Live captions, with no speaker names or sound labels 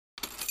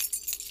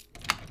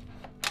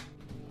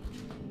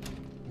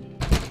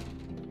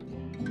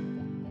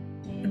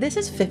This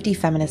is 50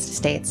 Feminist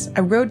States,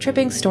 a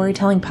road-tripping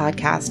storytelling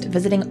podcast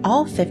visiting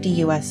all 50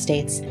 U.S.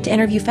 states to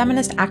interview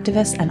feminist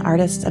activists and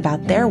artists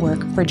about their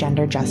work for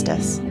gender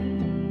justice.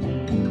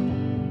 From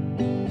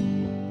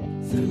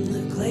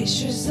the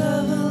glaciers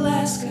of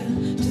Alaska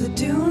to the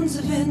dunes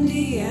of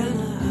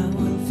Indiana, I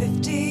want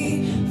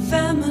 50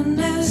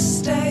 feminist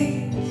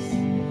states.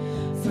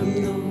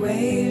 From the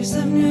waves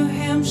of New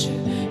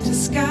Hampshire to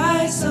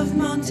skies of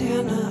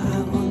Montana,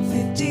 I want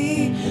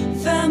 50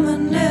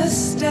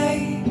 feminist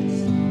states.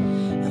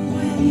 And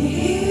when you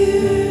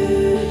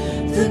hear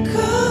the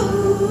call,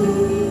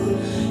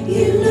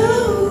 you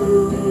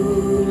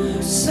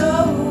know so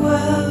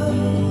well,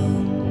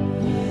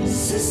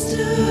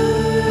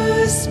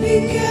 sisters,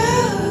 speak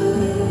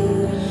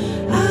out,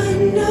 I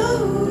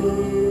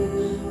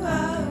know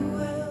I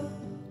will.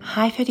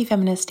 Hi, 50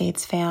 Feminist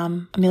States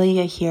fam.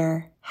 Amelia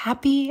here.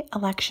 Happy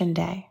Election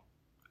Day.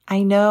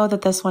 I know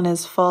that this one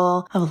is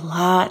full of a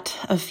lot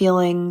of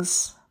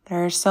feelings.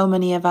 There are so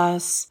many of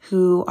us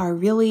who are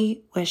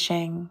really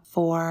wishing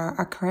for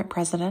our current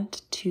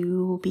president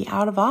to be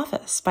out of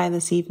office by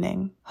this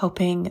evening,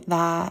 hoping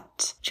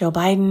that Joe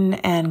Biden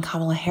and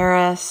Kamala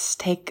Harris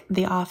take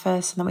the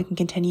office and that we can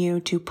continue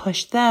to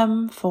push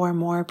them for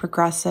more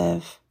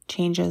progressive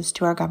changes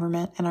to our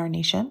government and our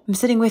nation. I'm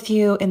sitting with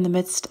you in the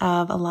midst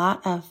of a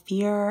lot of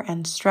fear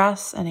and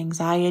stress and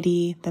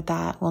anxiety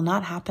that will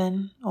not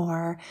happen,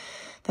 or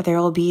that there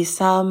will be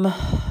some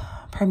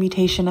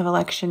permutation of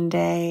election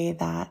day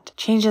that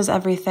changes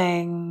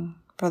everything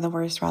for the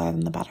worse rather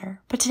than the better.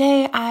 But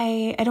today,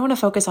 I don't want to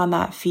focus on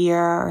that fear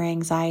or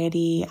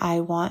anxiety.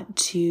 I want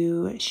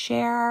to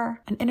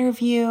share an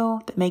interview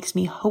that makes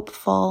me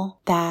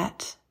hopeful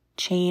that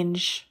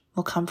change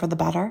will come for the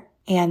better,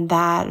 and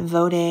that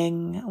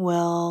voting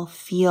will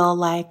feel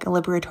like a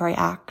liberatory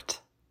act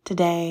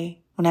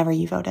today whenever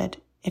you voted,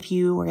 if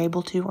you were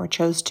able to or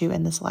chose to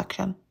in this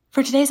election.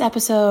 For today's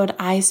episode,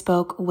 I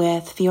spoke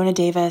with Fiona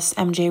Davis,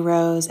 MJ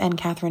Rose, and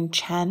Katherine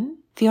Chen.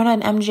 Fiona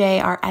and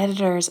MJ are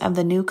editors of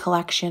the new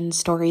collection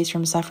Stories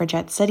from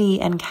Suffragette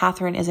City, and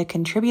Katherine is a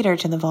contributor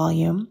to the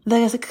volume.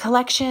 The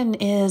collection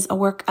is a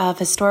work of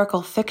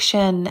historical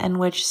fiction in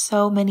which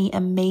so many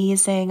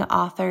amazing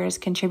authors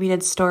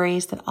contributed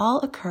stories that all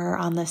occur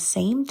on the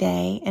same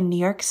day in New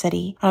York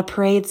City on a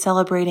parade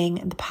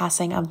celebrating the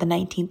passing of the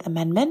 19th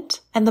Amendment.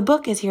 And the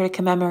book is here to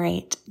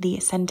commemorate the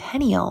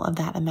centennial of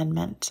that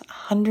amendment,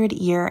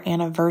 100-year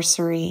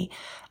anniversary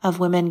of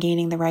women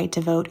gaining the right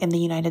to vote in the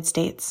United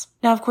States.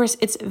 Now, of course,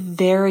 it's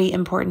very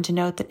important to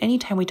note that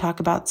anytime we talk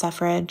about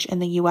suffrage in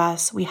the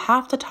U.S., we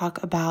have to talk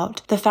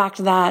about the fact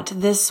that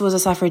this was a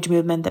suffrage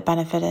movement that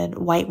benefited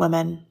white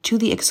women to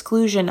the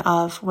exclusion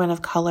of women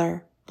of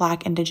color,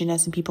 Black,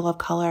 Indigenous, and people of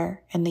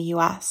color in the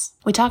U.S.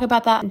 We talk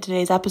about that in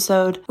today's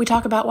episode. We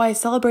talk about why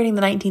celebrating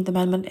the 19th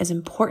Amendment is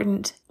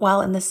important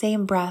while in the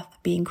same breath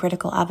being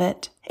critical of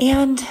it.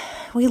 And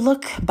we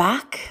look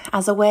back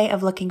as a way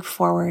of looking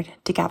forward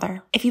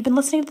together. If you've been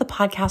listening to the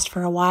podcast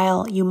for a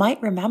while, you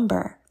might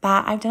remember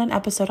that I've done an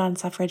episode on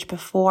suffrage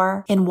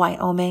before in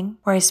Wyoming,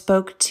 where I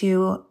spoke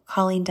to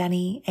Colleen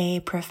Denny, a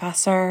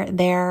professor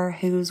there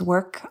whose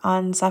work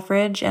on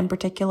suffrage, and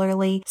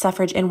particularly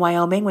suffrage in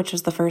Wyoming, which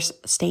was the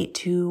first state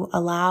to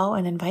allow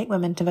and invite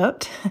women to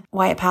vote,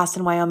 why it passed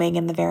in Wyoming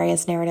and the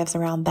various narratives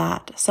around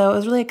that. So it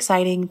was really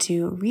exciting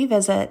to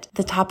revisit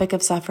the topic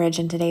of suffrage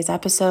in today's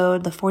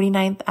episode, the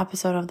 49th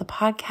episode of the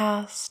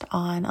podcast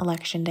on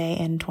Election Day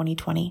in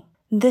 2020.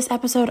 This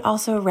episode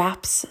also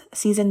wraps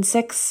season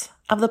 6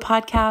 of the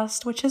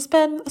podcast, which has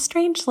been a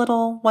strange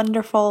little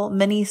wonderful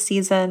mini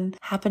season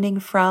happening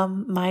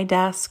from my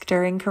desk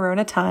during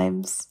Corona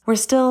times. We're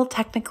still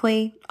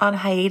technically on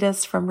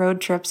hiatus from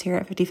road trips here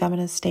at 50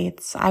 Feminist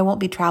States. I won't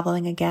be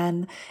traveling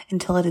again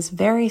until it is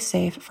very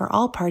safe for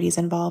all parties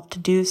involved to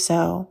do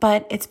so,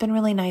 but it's been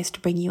really nice to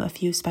bring you a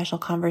few special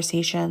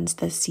conversations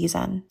this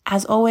season.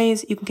 As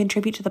always, you can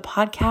contribute to the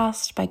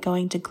podcast by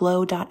going to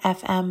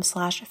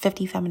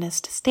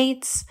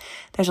glow.fm/50feministstates.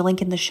 There's a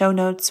link in the show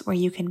notes where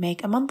you can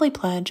make a monthly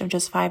pledge of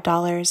just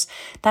 $5.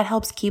 That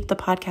helps keep the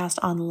podcast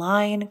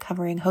online,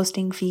 covering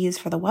hosting fees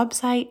for the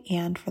website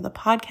and for the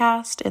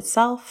podcast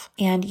itself,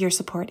 and your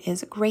support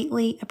is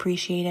greatly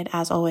appreciated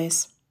as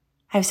always.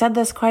 I've said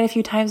this quite a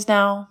few times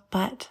now,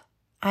 but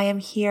I am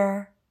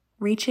here,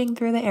 reaching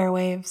through the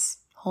airwaves,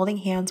 holding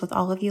hands with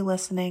all of you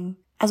listening,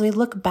 as we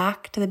look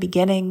back to the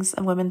beginnings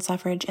of women's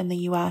suffrage in the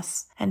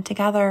U.S. and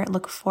together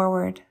look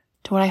forward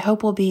to what I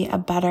hope will be a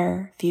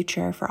better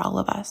future for all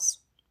of us.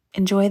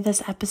 Enjoy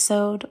this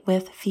episode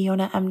with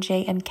Fiona,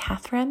 MJ, and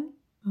Katherine.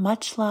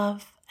 Much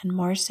love and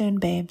more soon,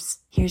 babes.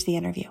 Here's the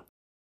interview.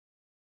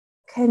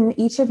 Can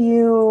each of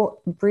you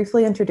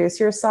briefly introduce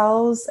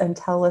yourselves and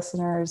tell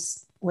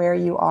listeners where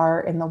you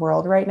are in the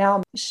world right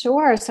now?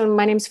 Sure. So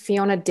my name's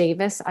Fiona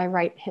Davis. I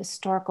write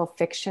historical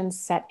fiction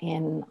set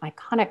in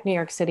iconic New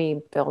York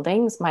City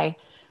buildings. My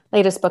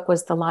latest book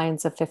was The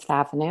Lions of Fifth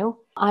Avenue.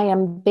 I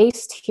am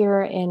based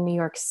here in New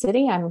York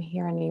City. I'm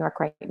here in New York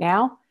right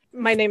now.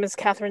 My name is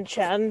Katherine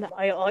Chen.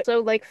 I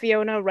also, like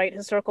Fiona, write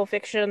historical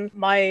fiction.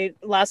 My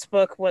last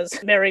book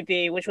was Mary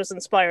B., which was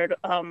inspired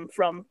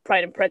from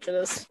Pride and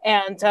Prejudice.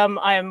 And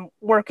I'm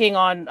working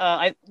on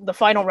the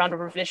final round of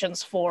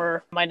revisions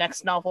for my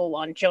next novel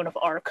on Joan of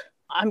Arc.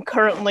 I'm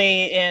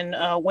currently in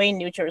Wayne,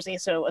 New Jersey,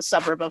 so a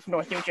suburb of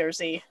North New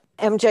Jersey.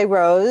 MJ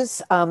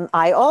Rose.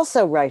 I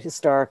also write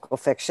historical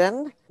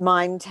fiction.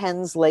 Mine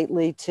tends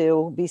lately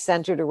to be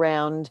centered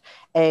around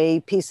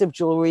a piece of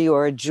jewelry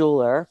or a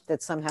jeweler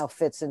that somehow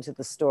fits into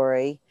the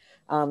story.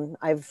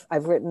 I've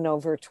written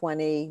over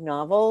 20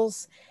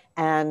 novels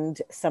and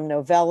some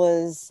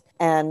novellas,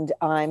 and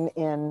I'm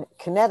in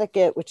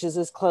Connecticut, which is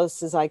as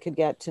close as I could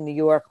get to New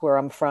York, where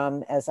I'm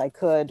from, as I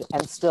could,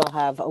 and still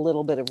have a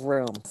little bit of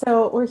room.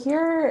 So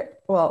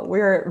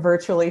we're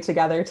virtually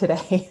together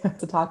today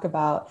to talk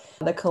about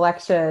the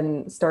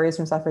collection Stories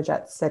from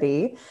Suffragette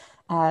City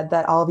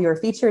that all of you are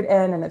featured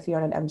in and that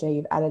Fiona and MJ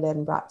you've edited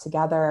and brought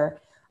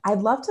together. I'd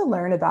love to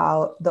learn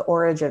about the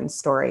origin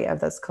story of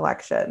this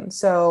collection.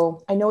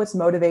 So I know it's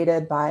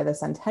motivated by the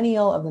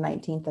centennial of the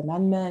 19th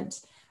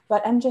Amendment,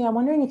 but MJ, I'm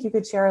wondering if you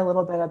could share a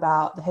little bit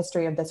about the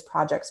history of this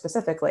project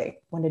specifically.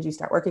 When did you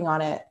start working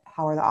on it?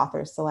 How are the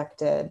authors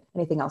selected?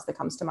 Anything else that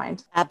comes to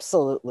mind?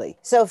 Absolutely.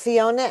 So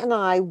Fiona and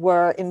I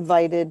were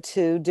invited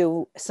to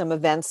do some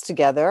events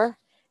together,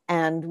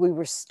 and we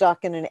were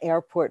stuck in an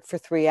airport for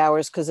 3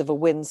 hours because of a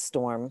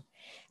windstorm.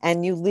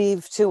 And you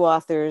leave two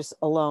authors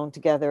alone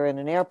together in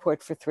an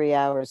airport for 3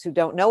 hours who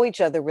don't know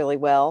each other really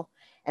well.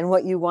 And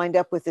what you wind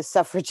up with is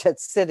Suffragette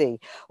City.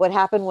 What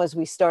happened was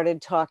we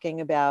started talking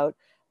about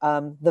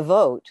the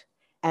vote.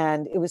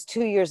 And it was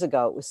 2 years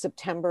ago. It was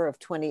September of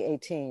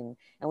 2018.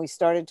 And we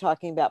started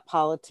talking about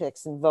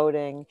politics and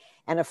voting.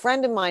 And a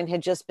friend of mine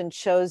had just been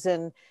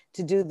chosen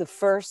to do the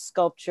first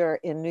sculpture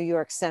in New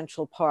York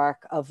Central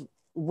Park of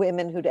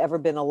women who'd ever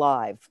been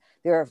alive.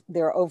 There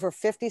are over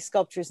 50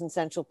 sculptures in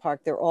Central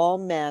Park. They're all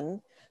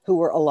men who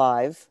were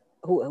alive,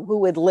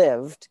 who had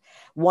lived,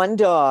 one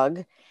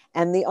dog.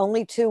 And the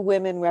only two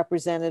women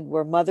represented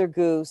were Mother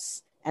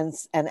Goose and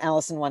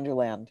Alice in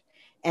Wonderland.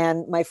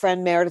 And my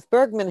friend Meredith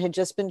Bergman had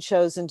just been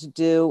chosen to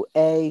do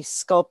a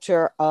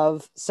sculpture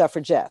of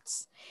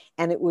suffragettes.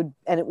 And it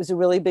was a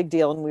really big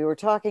deal. And we were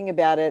talking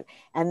about it.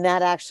 And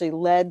that actually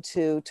led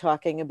to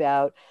talking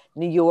about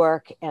New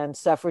York and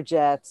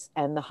suffragettes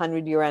and the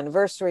 100-year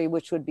anniversary,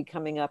 which would be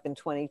coming up in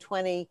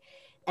 2020.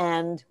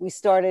 And we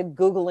started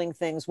Googling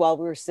things while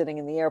we were sitting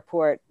in the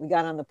airport. We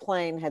got on the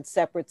plane, had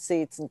separate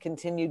seats, and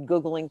continued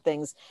Googling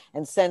things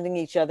and sending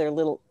each other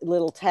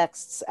little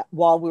texts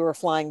while we were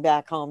flying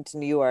back home to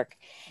New York.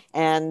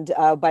 And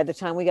by the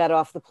time we got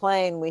off the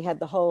plane, we had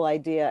the whole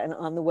idea. And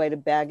on the way to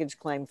baggage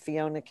claim,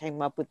 Fiona came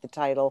up with the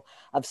title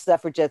of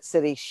Suffragette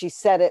City. She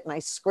said it, and I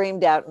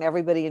screamed out, and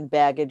everybody in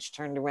baggage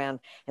turned around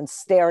and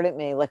stared at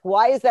me like,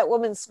 why is that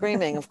woman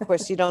screaming? Of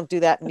course, you don't do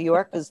that in New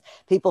York because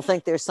people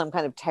think there's some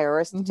kind of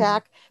terrorist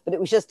attack. But it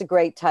was just a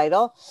great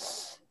title.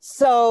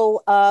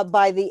 So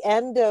by the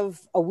end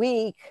of a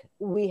week,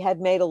 we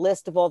had made a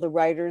list of all the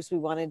writers we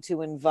wanted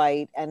to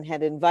invite and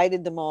had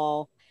invited them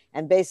all.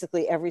 And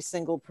basically every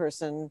single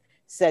person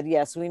said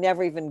yes. We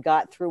never even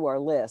got through our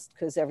list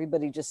because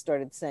everybody just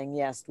started saying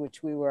yes,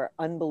 which we were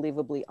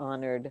unbelievably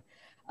honored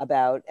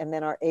about. And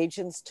then our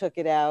agents took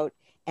it out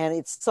and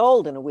it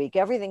sold in a week.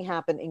 Everything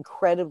happened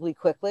incredibly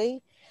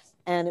quickly.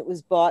 And it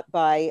was bought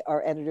by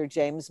our editor,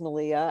 James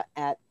Malia,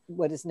 at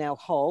what is now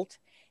Holt.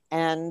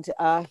 And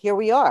here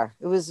we are.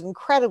 It was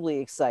incredibly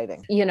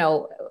exciting. You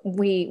know,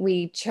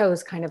 we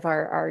chose kind of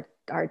our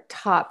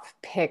top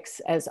picks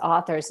as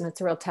authors, and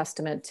it's a real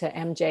testament to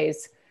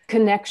MJ's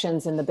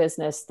connections in the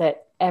business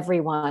that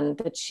everyone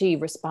that she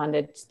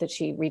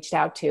reached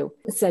out to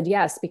said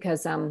yes,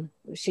 because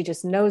she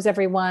just knows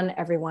everyone.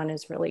 Everyone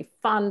is really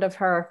fond of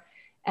her.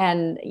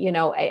 And, you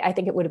know, I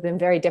think it would have been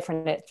very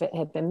different if it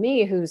had been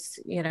me, who's,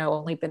 you know,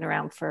 only been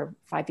around for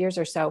 5 years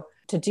or so,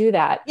 to do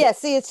that. Yeah,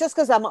 see, it's just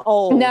because I'm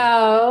old.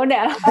 No.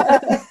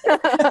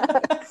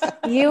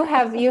 You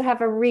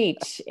have a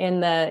reach in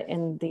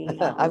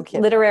the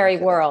literary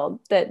world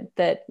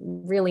that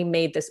really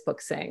made this book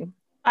sing.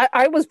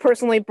 I was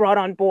personally brought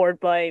on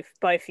board by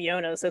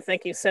Fiona, so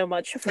thank you so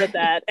much for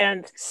that.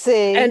 And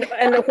and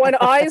when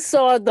I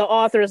saw the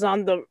authors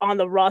on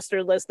the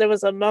roster list, there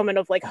was a moment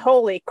of like,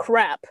 holy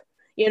crap.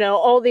 You know,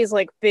 all these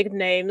like big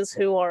names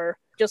who are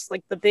just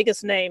like the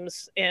biggest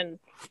names in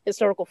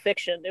historical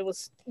fiction. It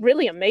was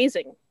really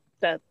amazing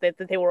that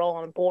they were all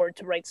on board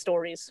to write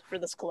stories for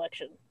this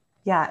collection.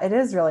 Yeah, it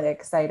is really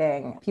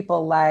exciting.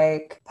 People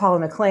like Paula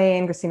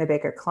McLean, Christina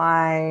Baker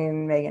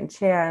Klein, Megan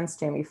Chance,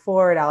 Jamie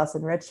Ford,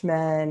 Allison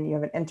Richmond. You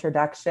have an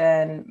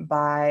introduction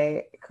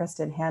by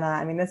Kristen Hanna.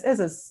 I mean, this is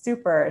a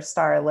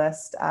superstar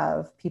list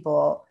of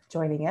people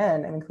joining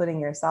in, including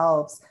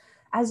yourselves.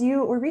 As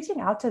you were reaching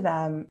out to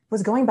them,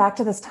 was going back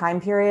to this time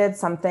period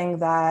something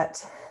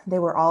that they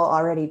were all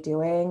already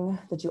doing?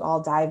 Did you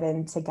all dive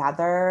in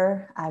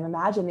together? I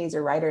imagine these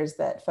are writers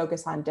that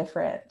focus on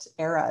different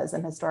eras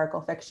in historical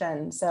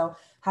fiction. So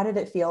how did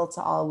it feel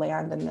to all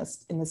land in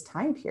this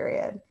time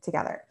period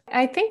together?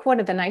 I think one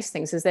of the nice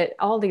things is that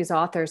all these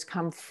authors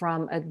come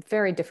from a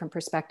very different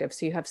perspective.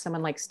 So you have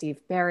someone like Steve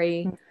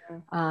Berry,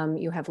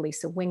 you have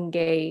Lisa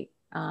Wingate,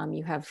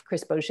 you have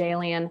Chris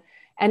Bojalian.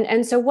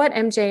 And so what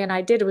MJ and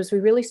I did was we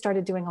really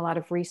started doing a lot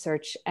of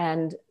research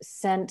and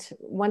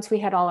once we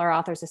had all our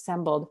authors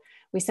assembled,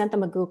 we sent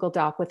them a Google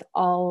Doc with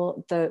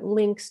all the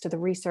links to the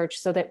research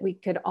so that we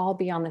could all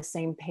be on the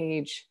same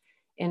page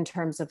in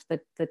terms of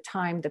the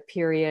time, the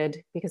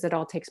period, because it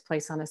all takes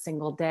place on a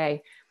single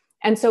day.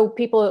 And so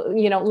people,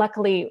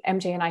 luckily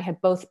MJ and I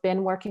had both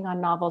been working on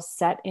novels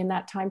set in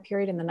that time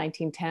period in the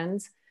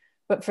 1910s.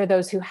 But for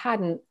those who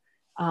hadn't,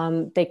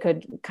 they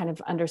could kind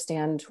of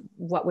understand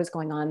what was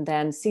going on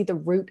then, see the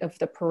route of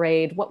the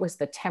parade, what was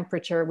the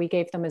temperature. We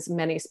gave them as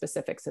many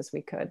specifics as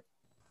we could.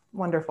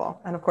 Wonderful.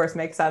 And of course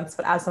makes sense.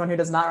 But as someone who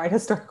does not write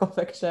historical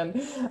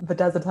fiction, but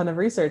does a ton of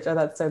research,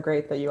 that's so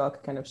great that you all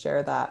could kind of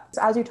share that.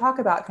 So as you talk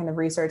about kind of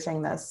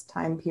researching this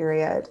time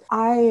period,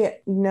 I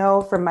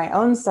know from my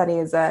own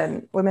studies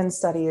and women's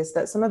studies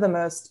that some of the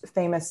most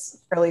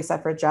famous early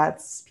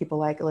suffragettes, people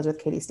like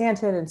Elizabeth Cady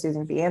Stanton and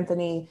Susan B.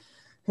 Anthony,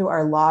 who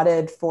are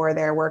lauded for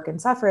their work in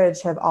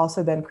suffrage, have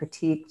also been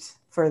critiqued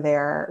for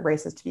their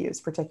racist views,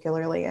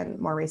 particularly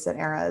in more recent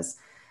eras.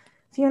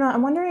 Fiona,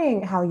 I'm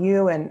wondering how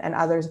you and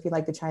others, if you'd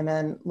like to chime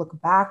in, look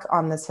back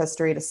on this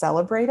history to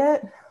celebrate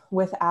it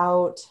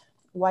without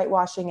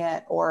whitewashing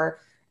it or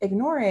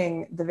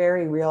ignoring the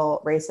very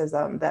real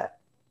racism that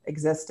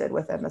existed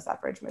within the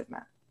suffrage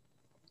movement.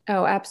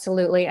 Oh,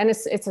 absolutely. And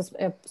it's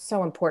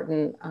so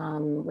important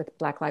with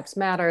Black Lives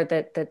Matter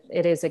that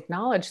it is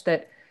acknowledged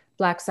that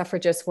Black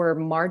suffragists were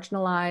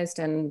marginalized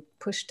and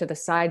pushed to the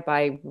side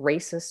by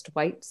racist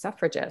white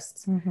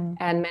suffragists. Mm-hmm.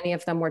 And many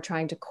of them were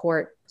trying to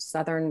court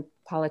Southern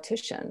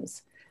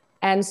politicians.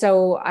 And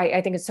so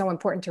I think it's so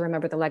important to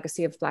remember the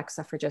legacy of Black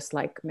suffragists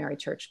like Mary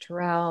Church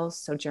Terrell,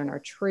 Sojourner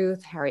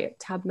Truth, Harriet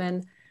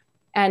Tubman.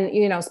 And,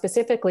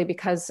 specifically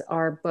because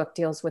our book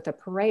deals with a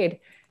parade,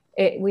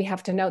 we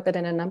have to note that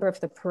in a number of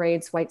the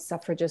parades, white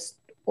suffragist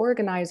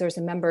organizers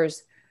and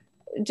members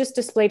just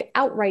displayed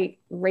outright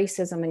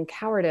racism and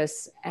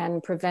cowardice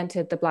and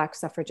prevented the Black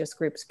suffragist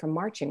groups from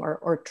marching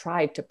or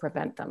tried to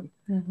prevent them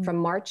from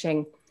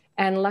marching.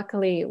 And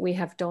luckily we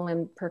have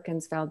Dolan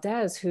Perkins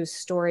Valdez, whose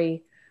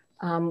story,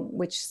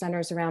 which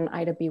centers around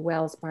Ida B.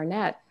 Wells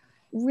Barnett,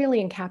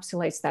 really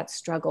encapsulates that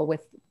struggle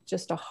with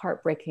just a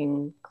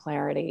heartbreaking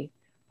clarity,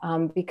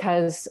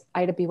 because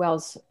Ida B.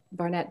 Wells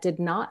Barnett did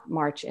not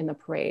march in the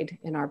parade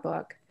in our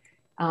book.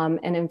 And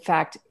in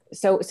fact,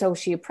 so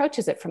she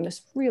approaches it from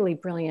this really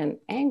brilliant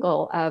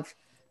angle of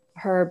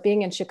her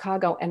being in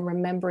Chicago and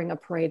remembering a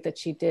parade that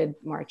she did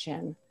march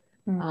in,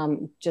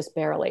 just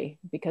barely,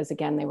 because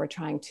again, they were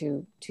trying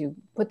to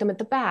put them at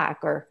the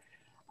back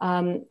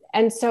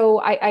and so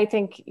I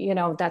think,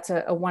 that's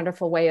a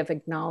wonderful way of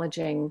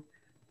acknowledging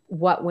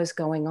what was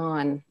going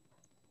on,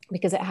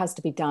 because it has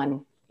to be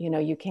done.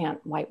 You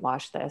can't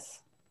whitewash this.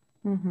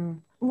 Mm-hmm.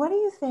 What do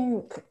you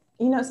think?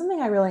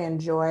 Something I really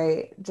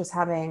enjoy, just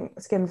having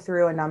skimmed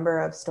through a number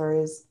of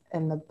stories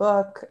in the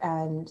book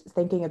and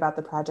thinking about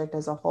the project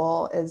as a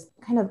whole, is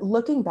kind of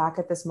looking back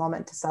at this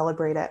moment to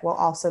celebrate it while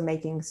also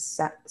making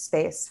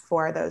space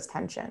for those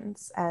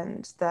tensions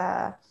and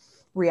the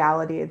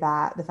reality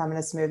that the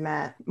feminist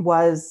movement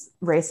was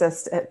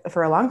racist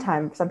for a long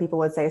time. Some people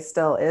would say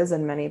still is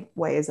in many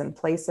ways and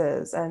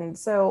places. And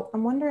so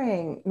I'm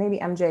wondering, maybe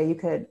MJ, you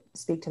could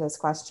speak to this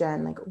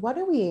question, like, what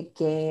do we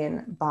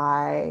gain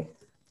by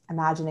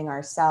imagining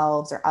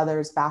ourselves or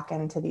others back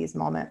into these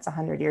moments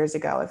 100 years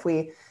ago? If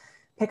we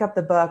pick up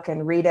the book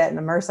and read it and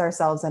immerse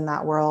ourselves in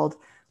that world,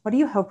 what do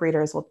you hope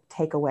readers will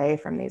take away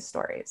from these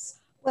stories?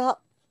 Well,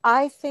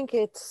 I think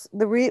it's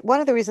one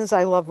of the reasons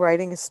I love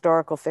writing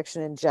historical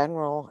fiction in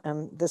general,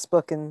 and this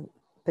book in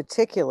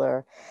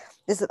particular,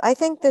 is that I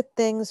think that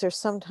things are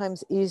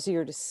sometimes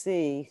easier to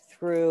see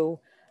through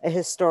a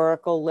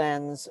historical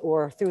lens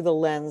or through the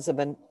lens of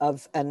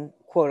an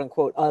quote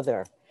unquote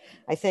other.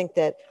 I think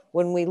that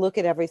when we look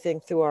at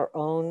everything through our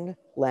own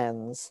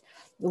lens,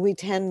 we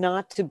tend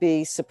not to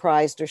be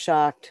surprised or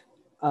shocked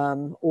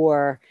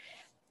or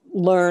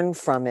learn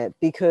from it,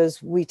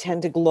 because we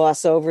tend to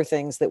gloss over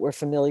things that we're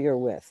familiar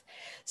with.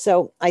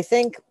 So I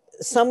think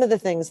some of the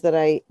things that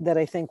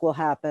I think will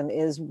happen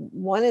is,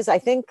 one is I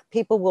think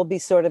people will be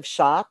sort of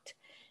shocked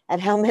at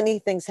how many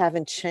things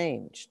haven't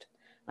changed.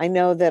 I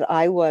know that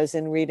I was,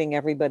 in reading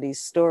everybody's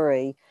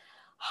story,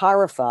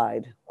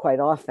 horrified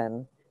quite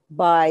often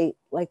by,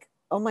 like,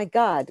 oh my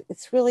God,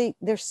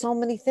 there's so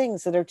many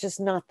things that are just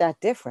not that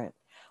different.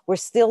 We're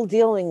still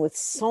dealing with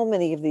so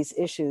many of these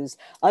issues,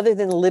 other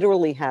than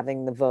literally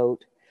having the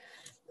vote.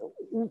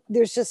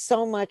 There's just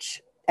so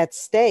much at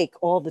stake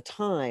all the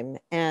time.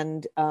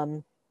 And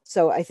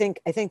So I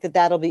think that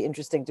that'll be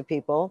interesting to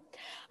people.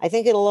 I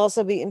think it'll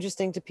also be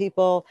interesting to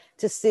people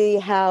to see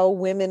how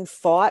women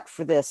fought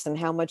for this and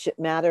how much it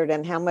mattered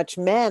and how much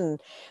men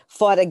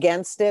fought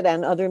against it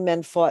and other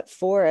men fought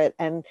for it.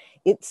 And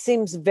it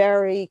seems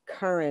very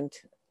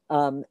current.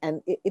 And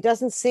it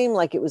doesn't seem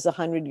like it was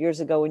 100 years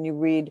ago when you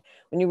read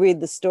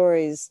the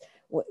stories.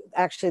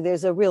 Actually,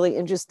 there's a really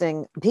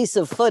interesting piece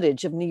of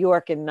footage of New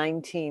York in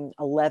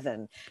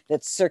 1911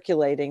 that's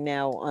circulating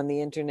now on the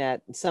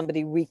internet.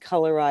 Somebody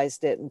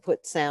recolorized it and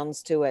put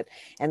sounds to it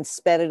and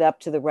sped it up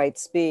to the right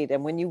speed.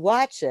 And when you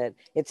watch it,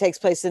 it takes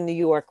place in New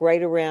York,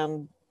 right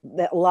around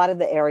a lot of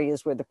the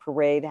areas where the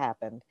parade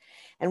happened.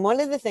 And one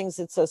of the things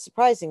that's so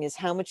surprising is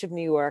how much of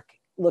New York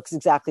looks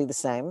exactly the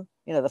same.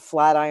 You know, the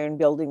Flatiron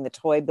Building, the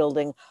Toy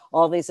Building,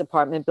 all these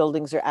apartment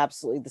buildings are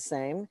absolutely the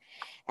same.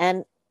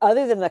 And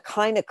other than the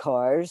kind of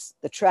cars,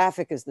 the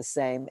traffic is the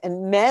same.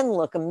 And men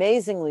look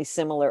amazingly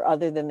similar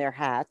other than their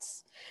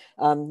hats,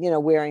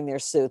 wearing their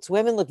suits.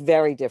 Women look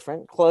very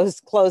different.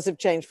 Clothes have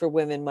changed for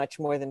women much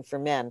more than for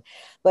men.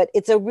 But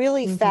it's a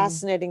really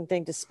fascinating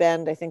thing to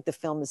spend. I think the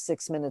film is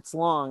 6 minutes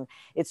long.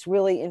 It's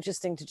really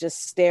interesting to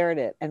just stare at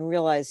it and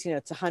realize,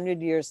 it's 100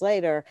 years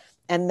later,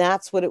 and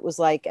that's what it was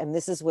like. And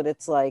this is what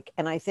it's like.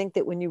 And I think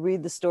that when you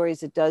read the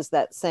stories, it does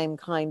that same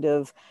kind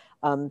of,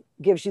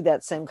 gives you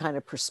that same kind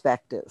of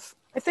perspective.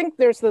 I think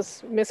there's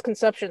this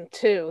misconception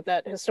too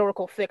that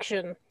historical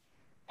fiction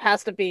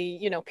has to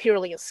be,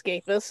 purely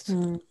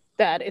escapist,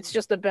 that it's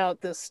just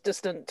about this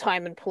distant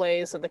time and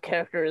place and the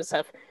characters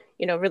have,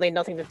 really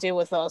nothing to do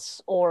with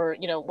us or,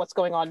 what's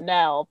going on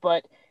now.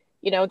 But,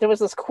 there was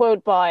this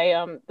quote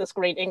by this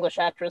great English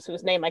actress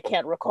whose name I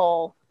can't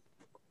recall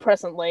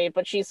presently,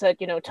 but she said,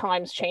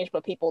 times change,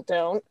 but people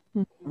don't.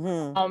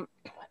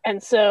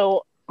 And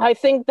so I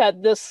think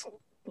that this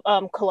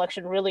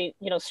collection really,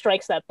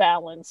 strikes that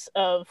balance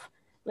of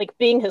like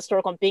being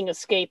historical and being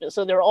escapist.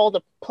 So there are all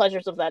the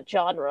pleasures of that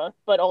genre,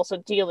 but also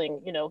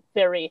dealing,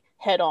 very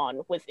head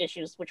on with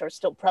issues which are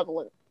still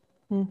prevalent.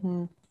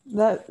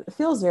 That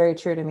feels very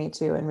true to me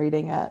too in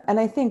reading it. And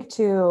I think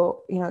too,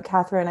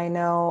 Katherine, I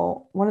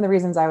know one of the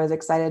reasons I was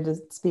excited to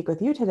speak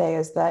with you today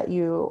is that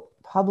you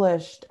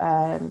published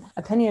an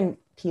opinion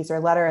piece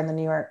or letter in the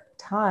New York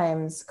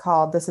Times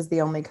called "This is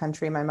the Only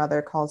Country My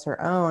Mother Calls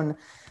Her Own,"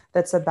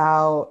 that's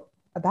about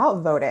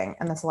voting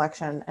in this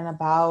election and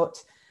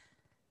about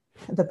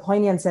the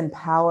poignance and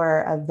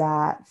power of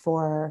that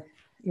for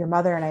your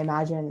mother, and I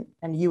imagine,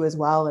 and you as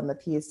well in the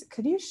piece.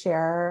 Could you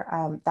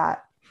share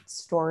that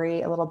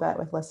story a little bit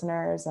with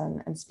listeners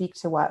and speak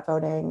to what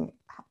voting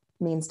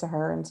means to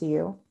her and to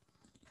you?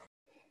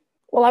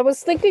 Well, I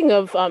was thinking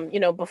of,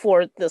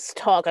 before this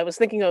talk, I was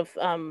thinking of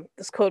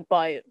this quote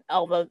by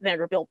Alva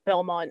Vanderbilt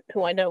Belmont,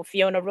 who I know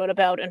Fiona wrote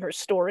about in her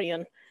story,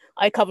 and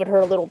I covered her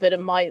a little bit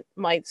in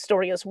my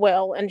story as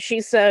well. And she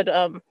said,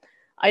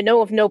 I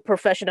know of no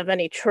profession of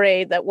any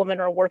trade that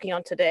women are working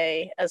on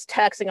today as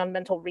taxing on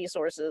mental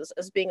resources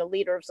as being a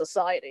leader of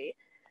society.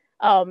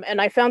 And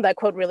I found that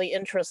quote really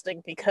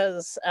interesting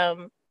because,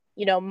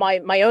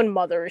 my own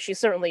mother, she's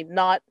certainly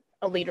not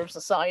a leader of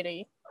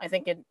society, I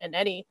think in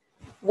any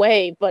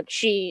way, but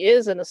she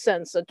is in a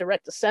sense a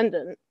direct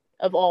descendant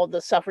of all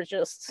the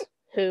suffragists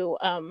who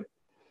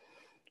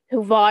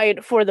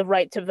vied for the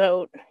right to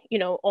vote,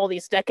 all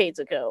these decades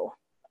ago.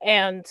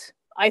 And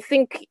I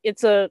think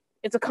it's a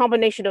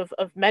combination of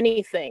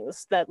many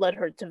things that led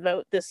her to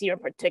vote this year in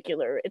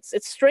particular.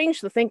 It's strange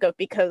to think of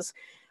because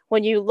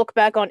when you look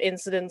back on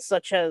incidents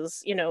such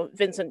as,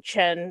 Vincent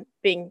Chen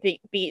being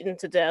beaten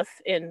to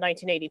death in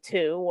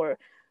 1982, or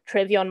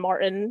Trayvon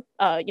Martin,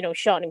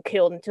 shot and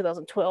killed in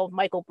 2012,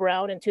 Michael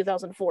Brown in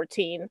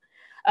 2014,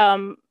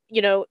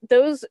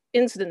 those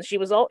incidents, she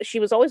was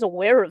always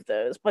aware of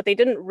those, but they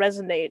didn't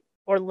resonate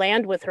or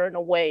land with her in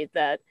a way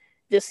that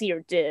this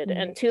year did.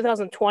 And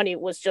 2020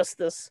 was just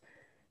this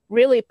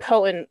really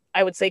potent,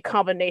 I would say,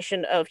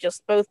 combination of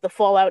just both the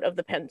fallout of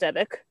the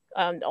pandemic,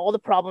 all the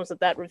problems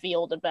that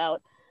revealed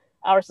about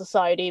our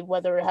society,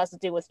 whether it has to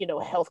do with,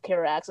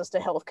 healthcare, access to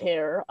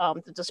healthcare,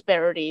 the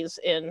disparities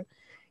in,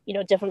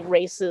 different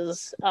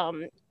races,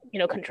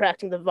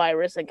 contracting the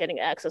virus and getting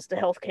access to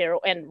healthcare,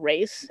 and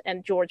race,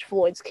 and George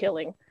Floyd's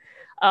killing.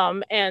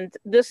 And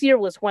this year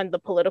was when the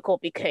political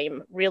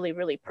became really,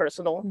 really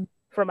personal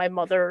for my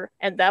mother.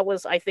 And that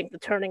was, I think, the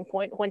turning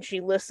point when she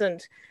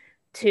listened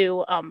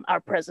to our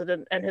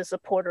president and his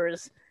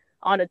supporters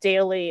on a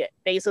daily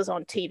basis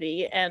on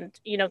TV. And,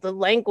 the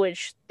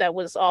language that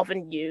was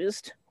often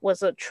used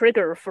was a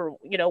trigger for,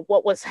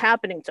 what was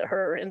happening to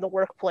her in the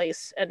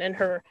workplace and in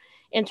her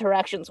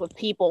interactions with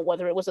people,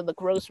 whether it was in the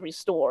grocery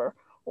store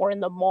or in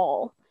the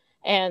mall.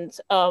 And,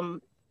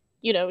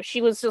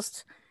 she was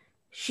just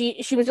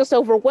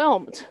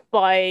overwhelmed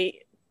by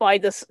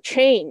this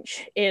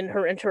change in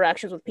her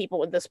interactions with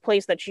people in this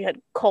place that she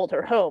had called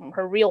her home,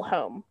 her real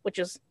home, which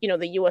is,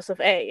 the US of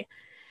A.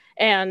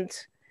 And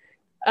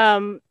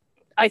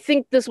I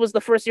think this was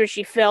the first year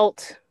she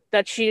felt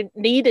that she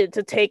needed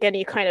to take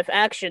any kind of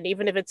action,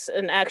 even if it's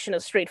an action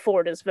as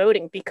straightforward as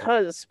voting,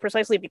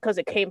 precisely because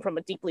it came from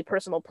a deeply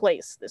personal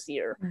place this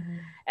year. Mm-hmm.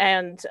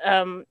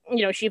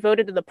 And, she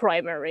voted in the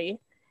primary,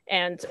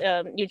 and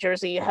New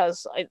Jersey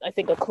has, I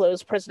think, a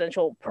closed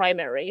presidential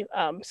primary.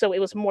 So it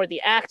was more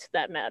the act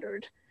that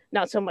mattered,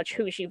 not so much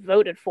who she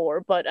voted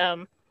for, but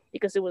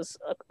because it was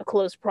a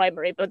closed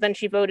primary. But then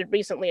she voted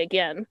recently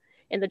again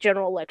in the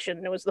general election.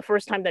 And it was the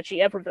first time that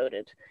she ever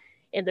voted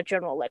in the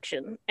general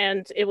election.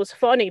 And it was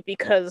funny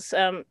because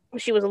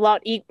she was a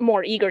lot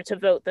more eager to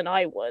vote than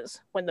I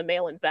was when the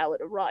mail-in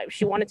ballot arrived.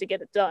 She wanted to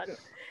get it done.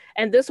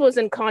 And this was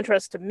in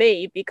contrast to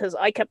me, because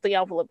I kept the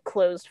envelope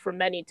closed for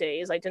many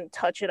days. I didn't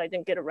touch it. I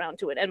didn't get around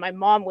to it. And my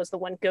mom was the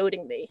one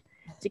goading me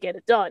to get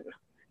it done,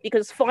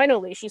 because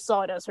finally she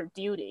saw it as her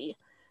duty.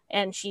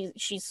 And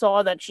she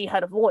saw that she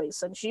had a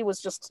voice, and she was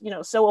just,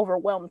 so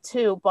overwhelmed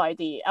too by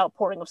the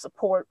outpouring of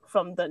support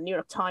from the New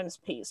York Times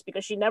piece,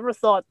 because she never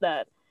thought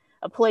that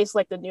a place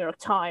like the New York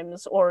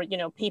Times, or,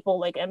 people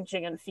like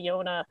MJ and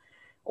Fiona,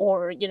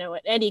 or,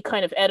 any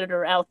kind of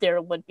editor out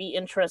there would be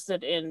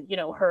interested in,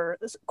 her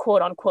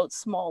quote unquote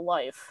small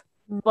life.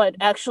 Mm-hmm. But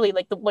actually,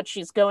 like, what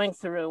she's going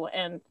through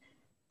and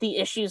the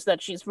issues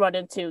that she's run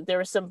into,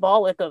 they're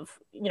symbolic of,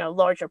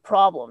 larger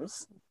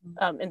problems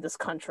in this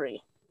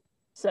country.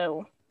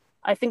 So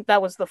I think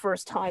that was the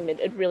first time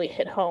it really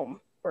hit home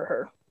for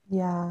her.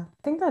 Yeah,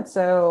 I think that's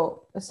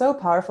so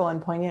powerful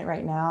and poignant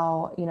right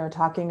now,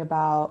 talking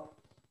about,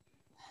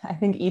 I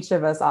think each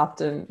of us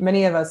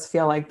many of us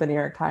feel like the New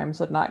York Times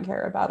would not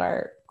care about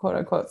our quote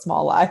unquote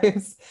small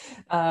lives.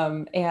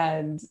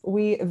 And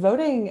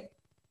voting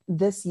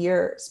this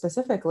year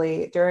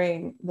specifically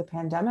during the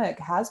pandemic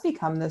has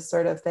become this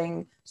sort of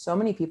thing so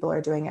many people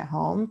are doing at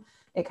home.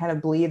 It kind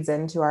of bleeds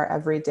into our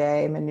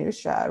everyday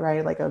minutia,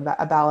 right? Like a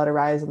ballot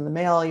arrives in the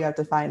mail, you have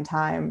to find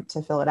time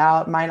to fill it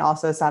out. Mine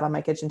also sat on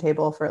my kitchen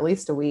table for at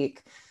least a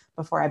week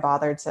before I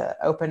bothered to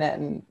open it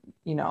and,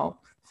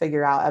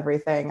 figure out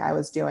everything I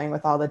was doing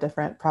with all the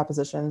different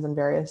propositions and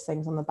various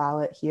things on the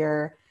ballot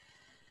here.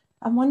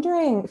 I'm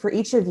wondering, for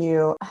each of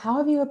you, how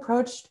have you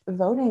approached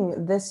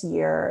voting this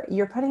year?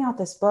 You're putting out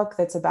this book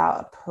that's about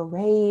a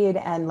parade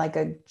and like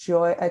a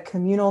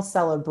communal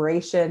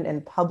celebration in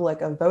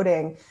public of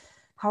voting.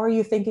 How are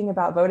you thinking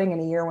about voting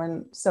in a year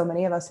when so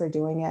many of us are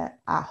doing it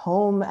at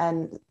home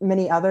and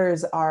many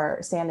others are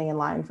standing in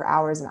line for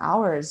hours and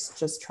hours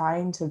just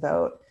trying to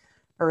vote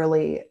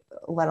early,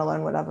 let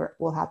alone whatever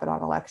will happen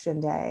on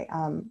election day?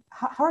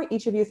 How are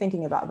each of you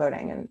thinking about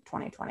voting in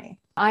 2020?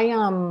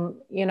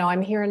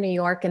 I'm here in New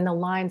York, and the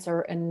lines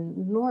are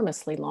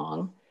enormously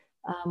long,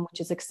 which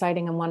is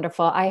exciting and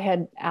wonderful. I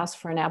had asked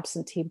for an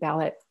absentee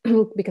ballot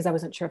because I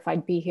wasn't sure if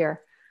I'd be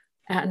here.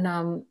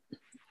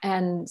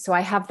 And so I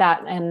have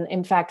that. And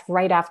in fact,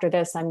 right after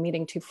this, I'm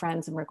meeting two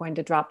friends, and we're going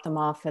to drop them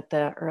off at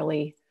the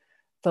early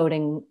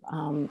voting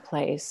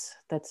place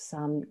that's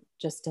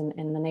just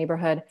in the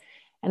neighborhood,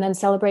 and then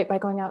celebrate by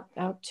going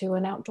out to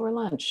an outdoor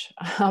lunch.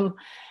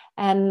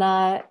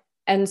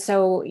 And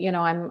so,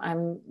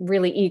 I'm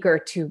really eager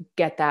to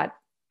get that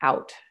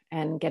out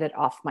and get it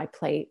off my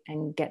plate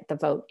and get the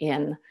vote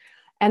in.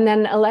 And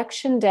then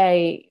election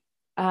day,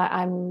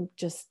 I'm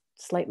just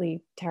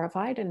slightly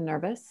terrified and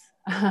nervous.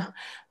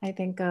 I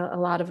think a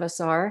lot of us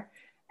are.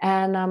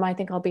 And I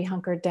think I'll be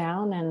hunkered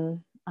down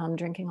and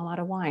drinking a lot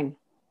of wine.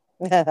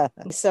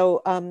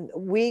 So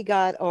we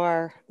got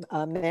our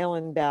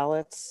mail-in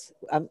ballots.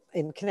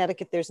 In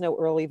Connecticut, there's no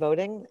early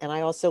voting. And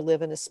I also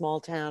live in a small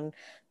town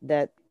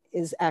that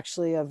is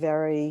actually a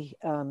very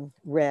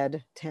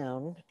red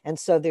town. And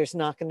so there's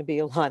not going to be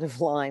a lot of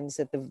lines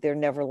there are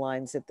never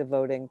lines at the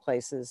voting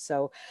places.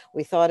 So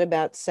we thought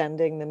about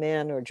sending them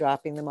in or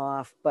dropping them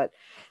off. But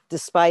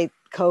despite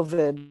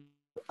COVID,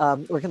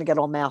 we're going to get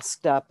all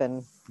masked up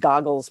and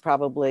goggles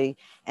probably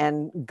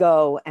and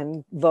go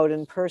and vote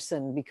in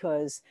person,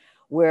 because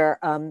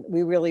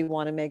we really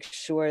want to make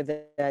sure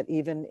that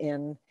even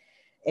in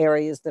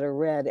areas that are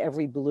red,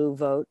 every blue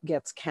vote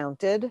gets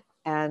counted.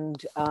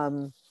 And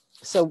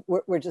so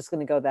we're just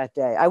going to go that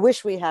day. I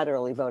wish we had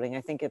early voting.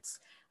 I think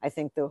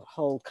the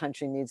whole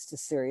country needs to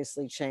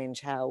seriously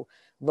change how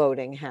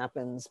voting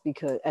happens,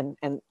 because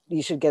and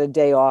you should get a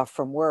day off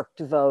from work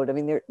to vote. I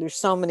mean, there's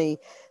so many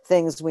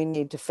things we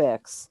need to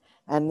fix.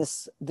 And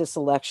this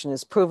election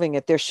is proving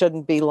it. There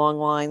shouldn't be long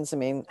lines. I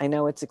mean, I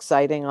know it's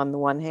exciting on the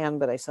one hand,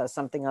 but I saw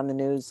something on the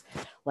news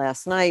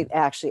last night.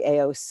 Actually,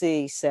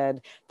 AOC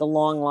said the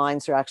long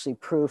lines are actually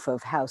proof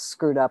of how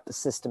screwed up the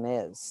system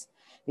is,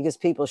 because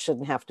people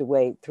shouldn't have to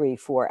wait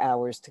 3-4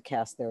 hours to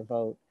cast their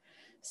vote.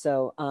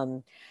 So,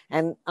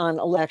 and on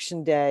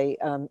election day,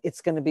 it's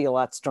going to be a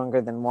lot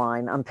stronger than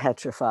wine. I'm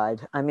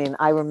petrified. I mean,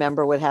 I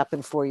remember what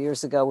happened 4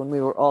 years ago when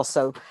we were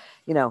also,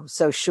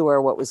 so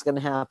sure what was going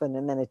to happen,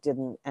 and then it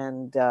didn't.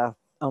 And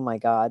oh my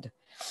God.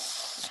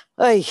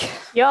 Ay.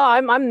 Yeah,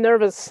 I'm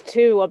nervous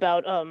too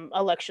about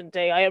election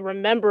day. I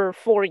remember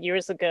 4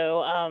 years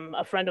ago,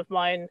 a friend of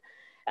mine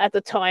at the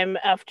time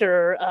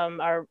after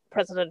our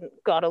president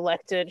got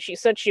elected. She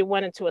said she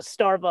went into a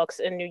Starbucks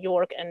in New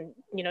York, and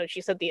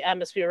she said the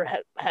atmosphere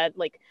had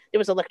like there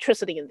was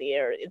electricity in the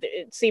air.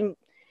 It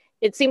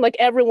seemed like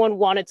everyone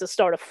wanted to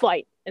start a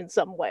fight in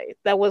some way.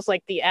 That was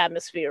like the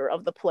atmosphere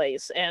of the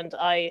place, and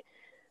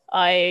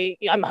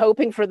I'm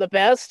hoping for the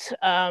best,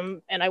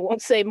 and I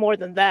won't say more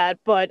than that,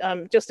 but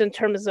just in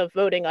terms of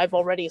voting, I've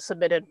already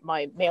submitted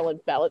my mail-in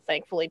ballot,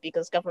 thankfully,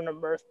 because Governor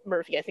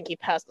Murphy, I think he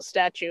passed a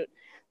statute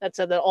that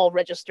said that all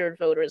registered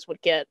voters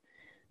would get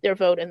their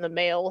vote in the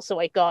mail. So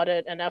I got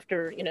it, and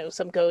after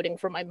some goading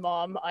from my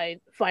mom,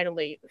 I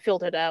finally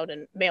filled it out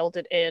and mailed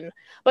it in.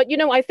 But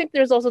I think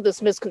there's also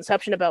this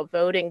misconception about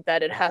voting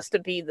that it has to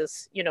be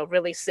this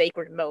really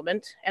sacred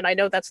moment, and I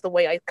know that's the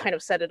way I kind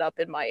of set it up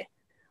in my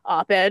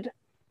op-ed,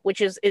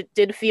 which is it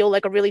did feel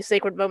like a really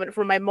sacred moment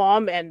for my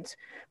mom, and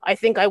I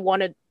think I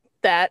wanted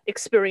that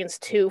experience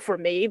too for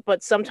me.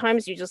 But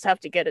sometimes you just have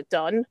to get it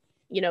done.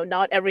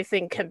 Not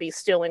everything can be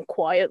still and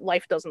quiet.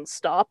 Life doesn't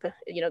stop.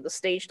 The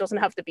stage doesn't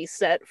have to be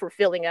set for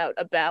filling out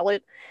a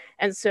ballot.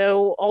 And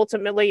so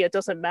ultimately it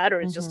doesn't matter.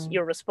 It's just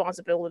your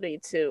responsibility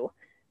to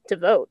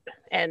vote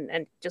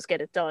and just get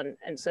it done.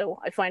 And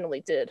so I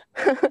finally did.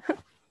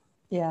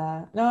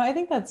 Yeah, no, I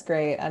think that's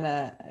great. And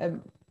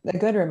a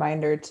good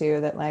reminder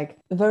too, that like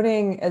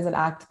voting is an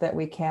act that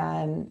we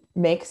can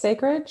make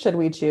sacred should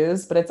we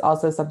choose, but it's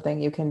also something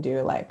you can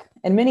do. Like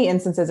in many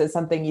instances, it's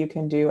something you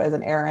can do as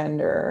an errand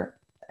or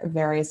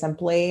very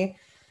simply.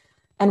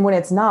 And when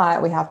it's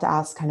not, we have to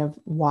ask kind of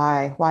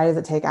why does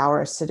it take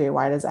hours to do?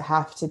 Why does it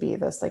have to be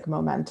this like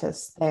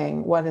momentous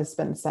thing? What has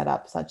been set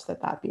up such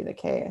that be the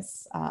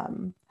case?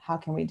 How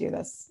can we do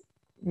this,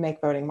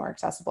 make voting more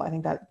accessible? I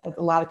think that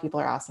a lot of people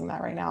are asking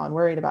that right now and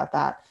worried about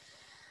that,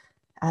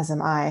 as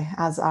am I,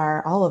 as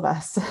are all of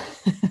us.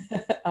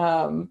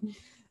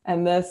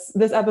 And this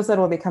episode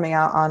will be coming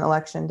out on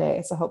Election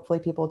Day. So hopefully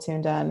people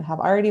tuned in have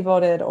already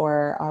voted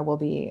or will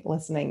be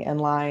listening in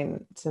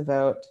line to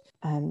vote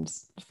and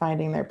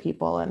finding their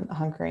people and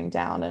hunkering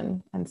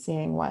down and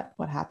seeing what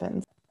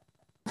happens.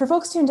 For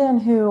folks tuned in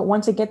who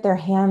want to get their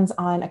hands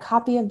on a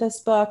copy of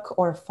this book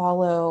or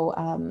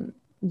follow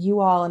you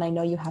all, and I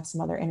know you have some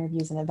other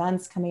interviews and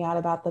events coming out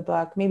about the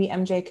book, maybe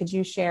MJ, could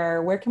you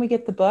share where can we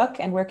get the book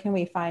and where can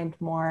we find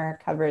more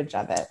coverage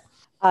of it?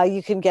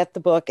 You can get the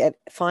book at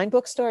fine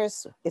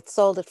bookstores. It's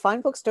sold at fine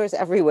bookstores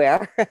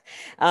everywhere.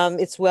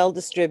 It's well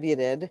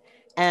distributed.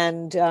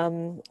 And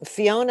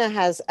Fiona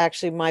has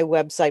actually my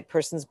website,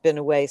 person's been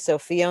away. So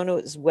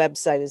Fiona's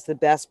website is the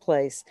best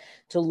place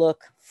to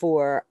look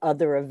for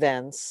other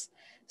events.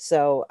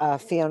 So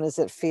Fiona's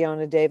at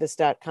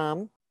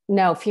fionadavis.com.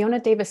 No,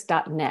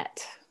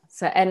 fionadavis.net.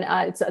 So,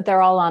 and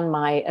they're all on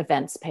my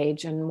events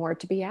page and more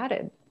to be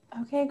added.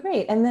 Okay,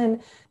 great. And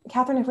then,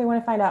 Katherine, if we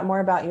want to find out more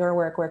about your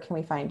work, where can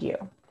we find you?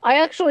 I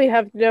actually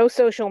have no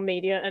social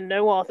media and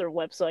no author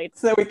website.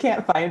 So we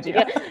can't find you.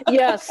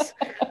 Yes.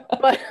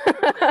 But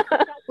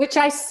which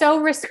I so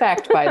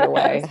respect, by the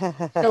way.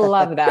 I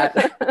love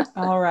that.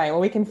 All right. Well,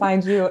 we can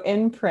find you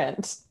in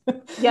print.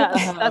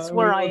 Yes, that's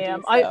where I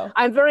am. So.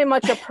 I'm very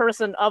much a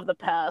person of the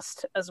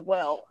past as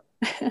well.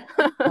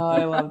 Oh,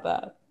 I love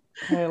that.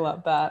 I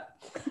love that.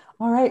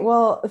 All right.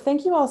 Well,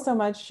 thank you all so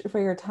much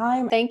for your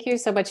time. Thank you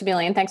so much,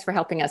 Amelia, and thanks for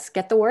helping us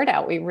get the word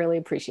out. We really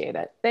appreciate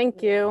it.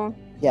 Thank you.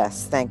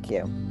 Yes, thank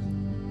you.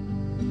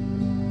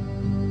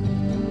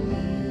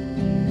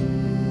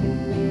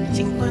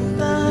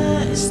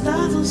 50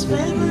 estados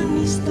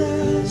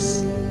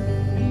feministas.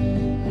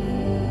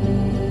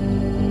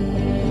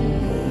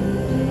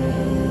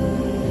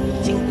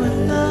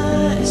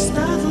 50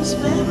 estados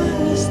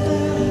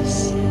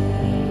feministas.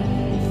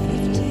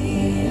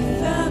 50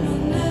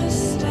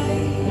 feminist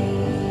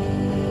days.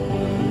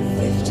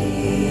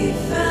 50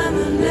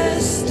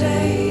 feminist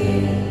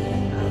days.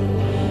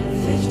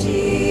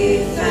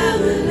 50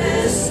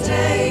 feminist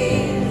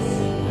days.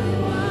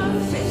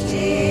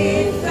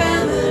 50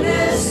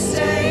 feminist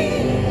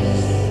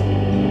days.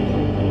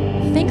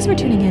 Thanks for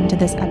tuning in to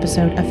this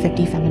episode of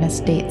 50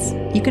 Feminist Dates.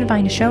 You can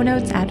find show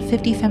notes at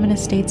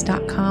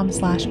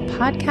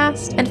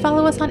 50feministdates.com/podcast and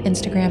follow us on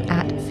Instagram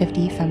at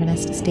 50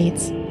 Feminist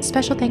States.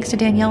 Special thanks to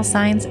Danielle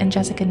Sines and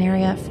Jessica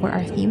Neria for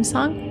our theme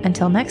song.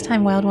 Until next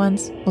time, wild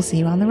ones, we'll see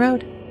you on the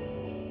road.